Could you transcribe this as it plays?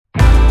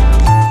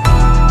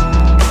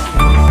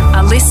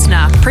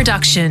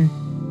production.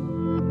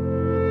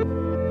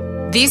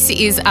 This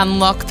is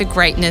Unlock the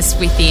Greatness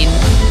Within.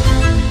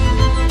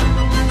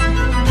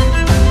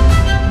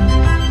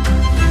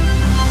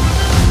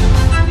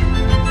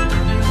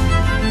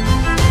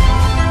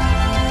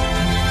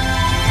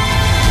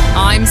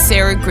 I'm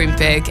Sarah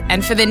Grimberg,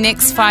 and for the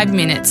next 5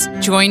 minutes,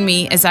 join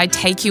me as I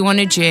take you on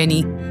a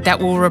journey that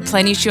will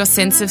replenish your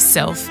sense of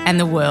self and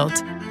the world,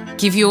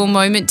 give you a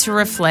moment to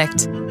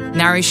reflect,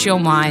 nourish your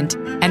mind,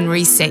 and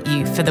reset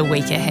you for the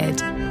week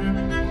ahead.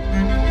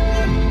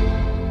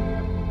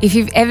 If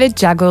you've ever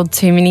juggled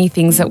too many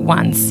things at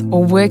once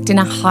or worked in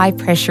a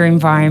high-pressure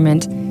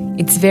environment,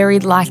 it's very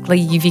likely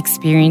you've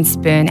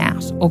experienced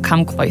burnout or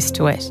come close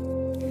to it.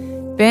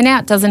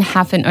 Burnout doesn't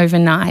happen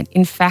overnight.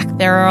 In fact,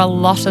 there are a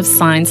lot of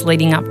signs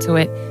leading up to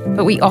it,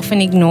 but we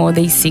often ignore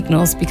these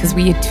signals because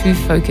we are too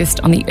focused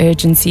on the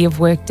urgency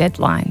of work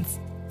deadlines.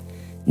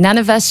 None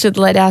of us should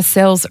let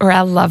ourselves or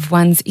our loved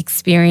ones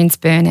experience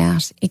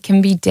burnout. It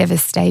can be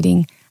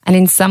devastating and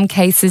in some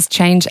cases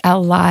change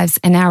our lives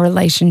and our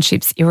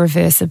relationships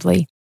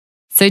irreversibly.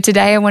 So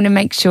today I want to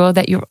make sure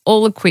that you're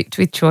all equipped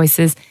with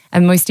choices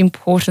and most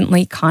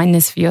importantly,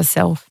 kindness for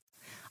yourself.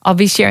 I'll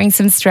be sharing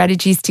some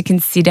strategies to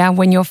consider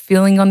when you're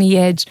feeling on the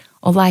edge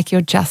or like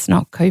you're just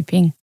not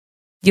coping.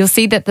 You'll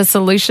see that the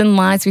solution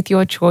lies with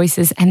your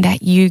choices and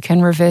that you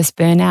can reverse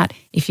burnout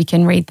if you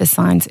can read the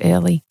signs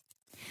early.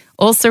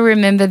 Also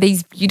remember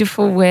these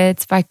beautiful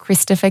words by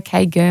Christopher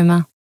K.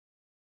 Germer.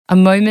 A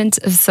moment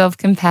of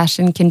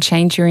self-compassion can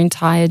change your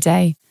entire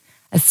day.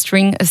 A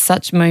string of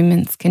such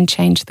moments can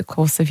change the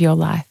course of your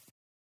life.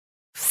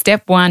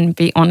 Step 1,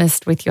 be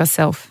honest with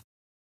yourself.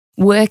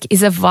 Work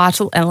is a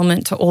vital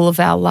element to all of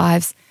our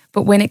lives,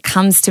 but when it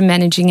comes to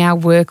managing our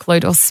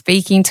workload or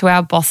speaking to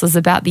our bosses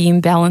about the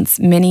imbalance,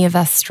 many of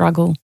us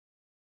struggle.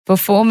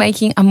 Before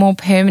making a more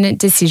permanent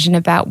decision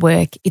about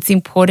work, it's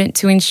important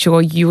to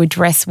ensure you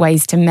address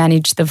ways to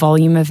manage the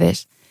volume of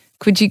it.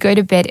 Could you go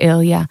to bed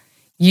earlier?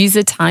 Use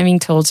a timing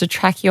tool to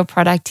track your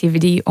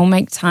productivity or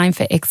make time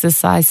for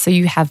exercise so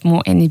you have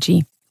more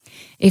energy.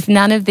 If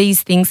none of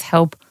these things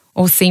help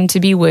or seem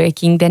to be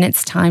working, then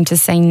it's time to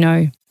say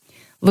no.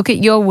 Look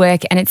at your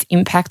work and its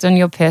impact on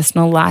your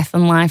personal life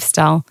and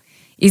lifestyle.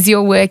 Is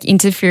your work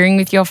interfering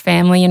with your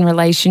family and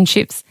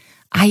relationships?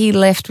 Are you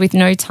left with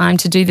no time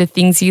to do the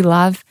things you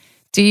love?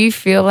 Do you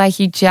feel like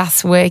you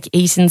just work,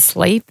 eat and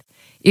sleep?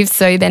 If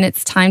so, then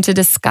it's time to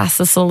discuss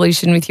a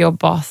solution with your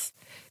boss.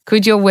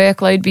 Could your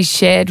workload be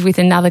shared with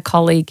another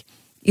colleague?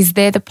 Is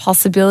there the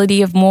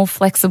possibility of more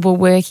flexible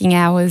working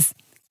hours?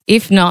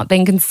 If not,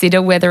 then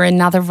consider whether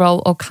another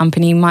role or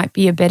company might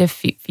be a better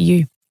fit for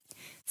you.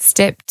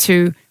 Step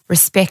 2,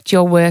 respect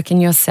your work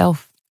and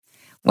yourself.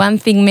 One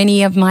thing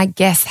many of my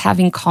guests have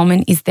in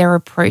common is their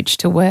approach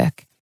to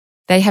work.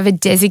 They have a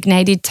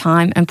designated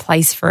time and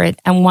place for it,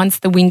 and once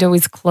the window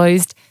is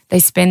closed, they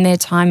spend their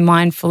time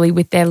mindfully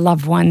with their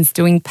loved ones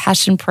doing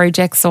passion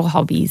projects or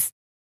hobbies.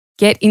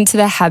 Get into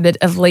the habit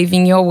of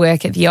leaving your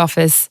work at the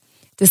office.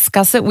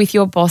 Discuss it with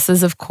your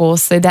bosses, of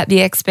course, so that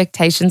the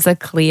expectations are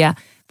clear,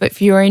 but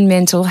for your own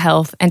mental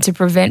health and to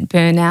prevent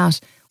burnout,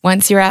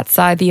 once you're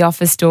outside the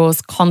office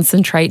doors,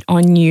 concentrate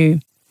on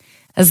you.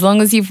 As long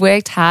as you've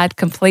worked hard,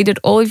 completed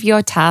all of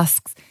your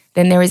tasks,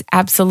 then there is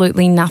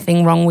absolutely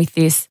nothing wrong with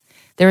this.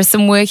 There are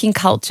some working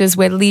cultures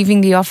where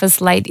leaving the office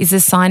late is a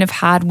sign of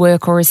hard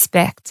work or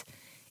respect.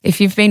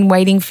 If you've been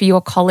waiting for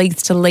your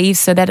colleagues to leave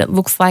so that it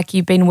looks like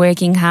you've been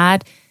working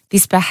hard,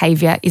 this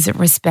behaviour isn't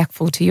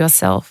respectful to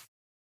yourself.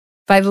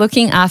 By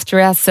looking after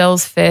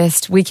ourselves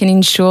first, we can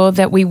ensure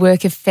that we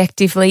work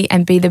effectively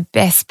and be the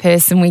best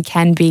person we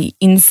can be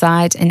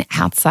inside and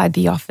outside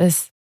the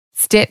office.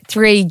 Step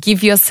 3,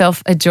 give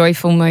yourself a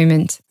joyful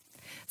moment.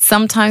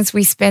 Sometimes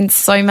we spend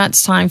so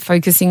much time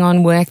focusing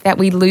on work that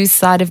we lose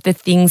sight of the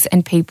things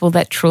and people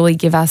that truly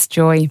give us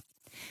joy.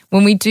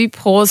 When we do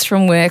pause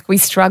from work, we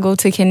struggle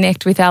to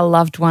connect with our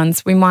loved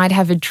ones. We might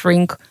have a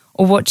drink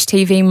or watch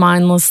TV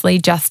mindlessly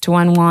just to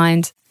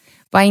unwind.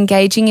 By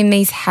engaging in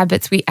these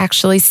habits, we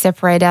actually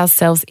separate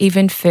ourselves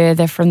even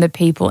further from the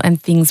people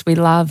and things we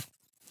love.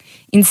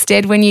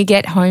 Instead, when you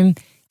get home,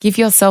 give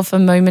yourself a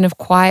moment of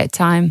quiet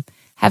time.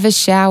 Have a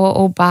shower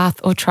or bath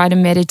or try to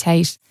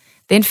meditate.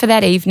 Then for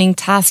that evening,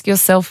 task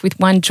yourself with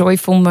one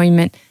joyful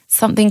moment,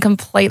 something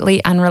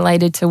completely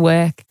unrelated to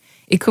work.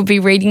 It could be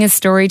reading a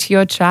story to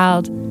your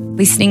child,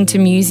 listening to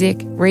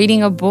music,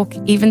 reading a book,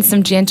 even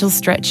some gentle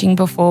stretching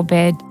before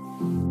bed.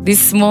 This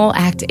small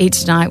act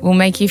each night will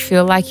make you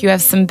feel like you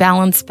have some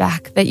balance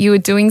back, that you are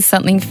doing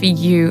something for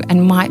you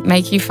and might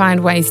make you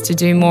find ways to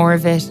do more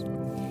of it.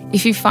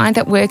 If you find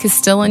that work is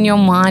still in your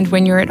mind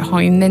when you're at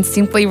home, then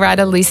simply write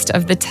a list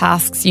of the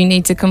tasks you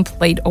need to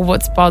complete or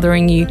what's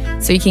bothering you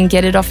so you can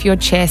get it off your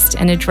chest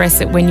and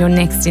address it when you're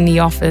next in the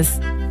office.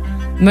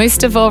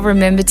 Most of all,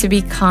 remember to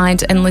be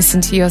kind and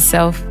listen to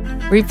yourself.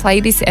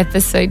 Replay this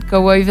episode,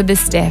 go over the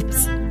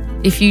steps.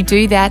 If you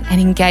do that and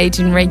engage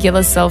in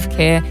regular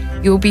self-care,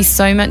 you'll be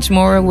so much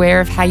more aware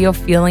of how you're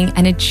feeling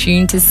and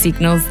attuned to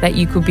signals that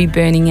you could be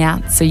burning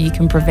out so you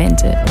can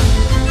prevent it.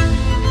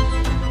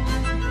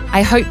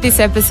 I hope this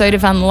episode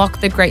of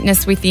Unlock the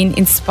Greatness Within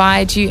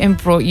inspired you and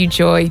brought you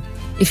joy.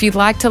 If you'd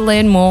like to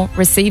learn more,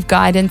 receive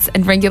guidance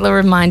and regular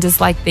reminders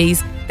like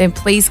these, then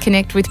please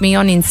connect with me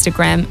on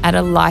Instagram at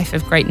A Life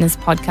of Greatness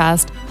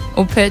Podcast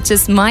or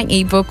purchase my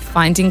ebook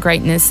Finding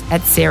Greatness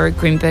at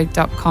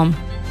sarahgrimberg.com.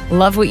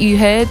 Love what you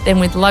heard? Then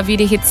we'd love you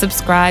to hit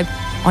subscribe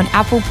on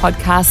Apple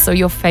Podcasts or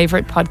your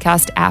favourite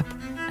podcast app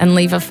and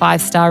leave a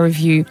 5-star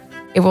review.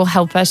 It will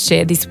help us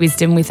share this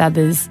wisdom with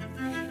others.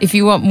 If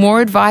you want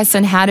more advice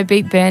on how to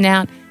beat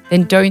burnout,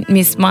 then don't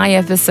miss my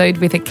episode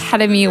with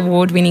Academy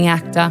Award-winning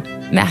actor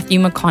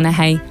Matthew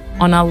McConaughey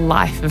on A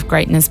Life of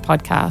Greatness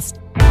podcast.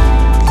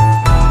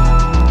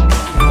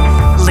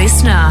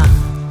 Listener.